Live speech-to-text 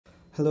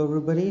Hello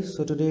everybody,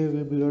 so today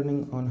we'll be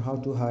learning on how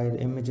to hide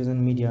images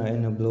and media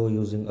in a blow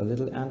using a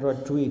little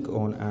Android tweak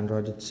on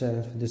Android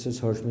itself. This is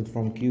Harshmit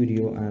from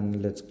Qdio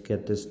and let's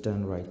get this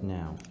done right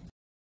now.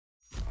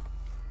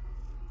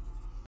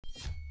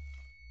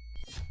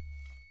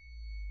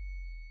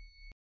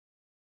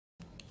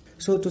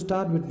 So to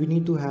start with, we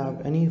need to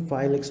have any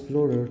File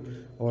Explorer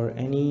or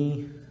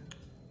any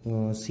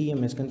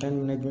CMS, content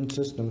management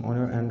system, on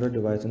your Android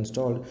device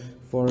installed.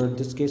 For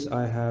this case,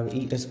 I have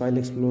ES File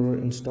Explorer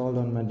installed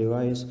on my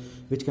device,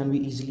 which can be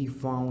easily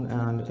found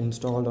and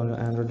installed on your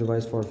Android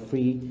device for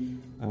free.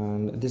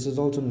 And this is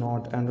also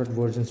not Android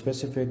version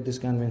specific. This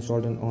can be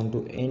installed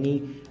onto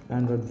any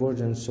Android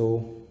version.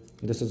 So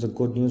this is a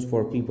good news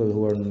for people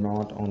who are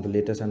not on the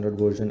latest Android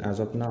version as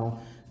of now.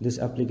 This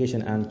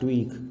application and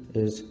tweak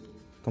is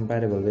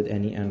compatible with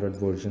any Android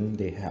version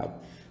they have.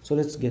 So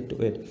let's get to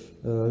it.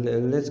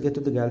 Let's get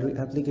to the gallery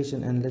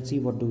application and let's see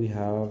what do we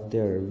have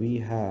there. We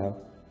have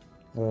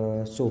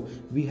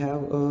we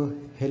have a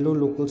hello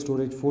local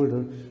storage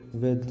folder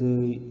with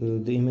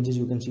the images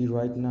you can see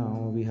right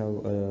now. We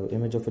have an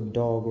image of a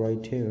dog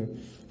right here.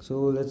 So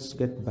let's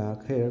get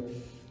back here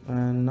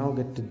and now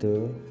get to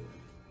the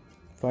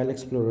File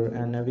Explorer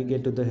and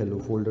navigate to the hello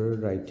folder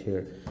right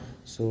here.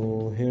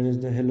 So here is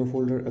the hello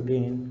folder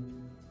again.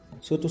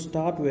 So to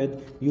start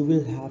with, you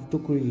will have to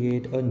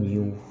create a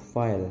new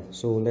file.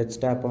 So let's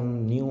tap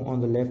on new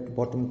on the left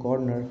bottom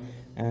corner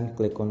and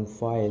click on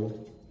file.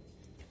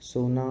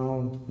 So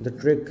now the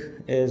trick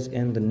is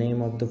in the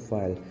name of the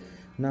file.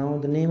 Now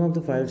the name of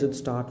the file should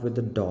start with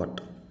the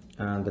dot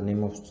and the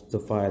name of the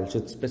file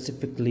should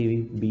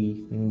specifically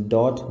be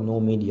 .no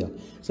media.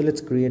 So let's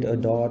create a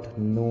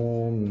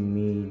 .no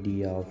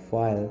media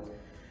file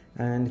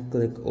and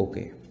click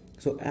OK.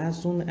 So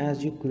as soon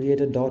as you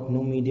create a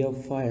 .no media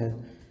file,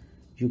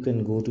 you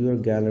can go to your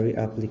gallery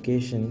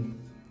application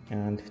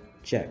and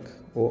check.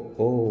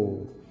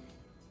 Oh,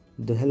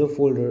 the hello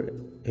folder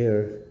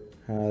here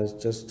has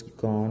just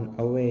gone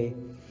away.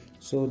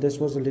 So this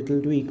was a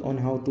little tweak on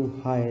how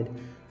to hide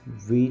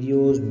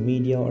videos,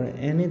 media, or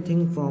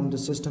anything from the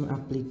system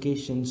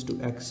applications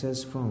to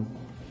access from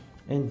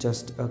in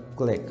just a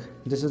click.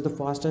 This is the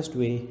fastest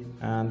way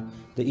and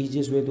the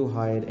easiest way to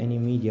hide any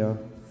media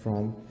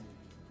from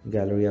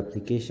gallery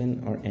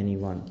application or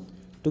anyone.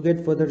 To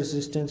get further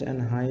assistance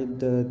and hide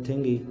the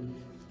thingy,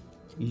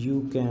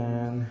 you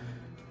can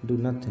do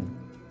nothing.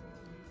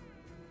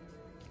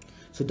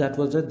 So that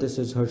was it. This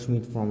is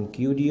Harshmeet from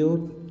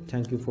Qdio.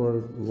 Thank you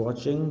for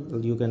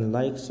watching. You can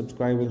like,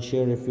 subscribe and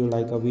share if you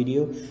like a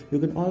video. You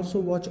can also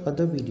watch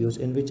other videos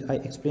in which I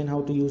explain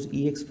how to use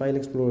EX File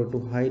Explorer to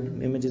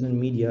hide images and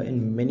media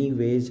in many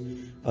ways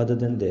other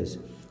than this.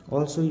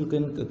 Also, you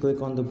can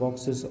click on the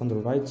boxes on the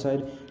right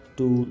side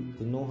to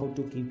know how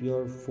to keep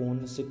your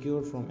phone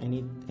secure from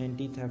any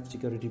anti-theft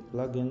security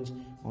plugins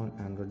on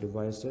Android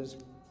devices.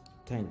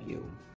 Thank you.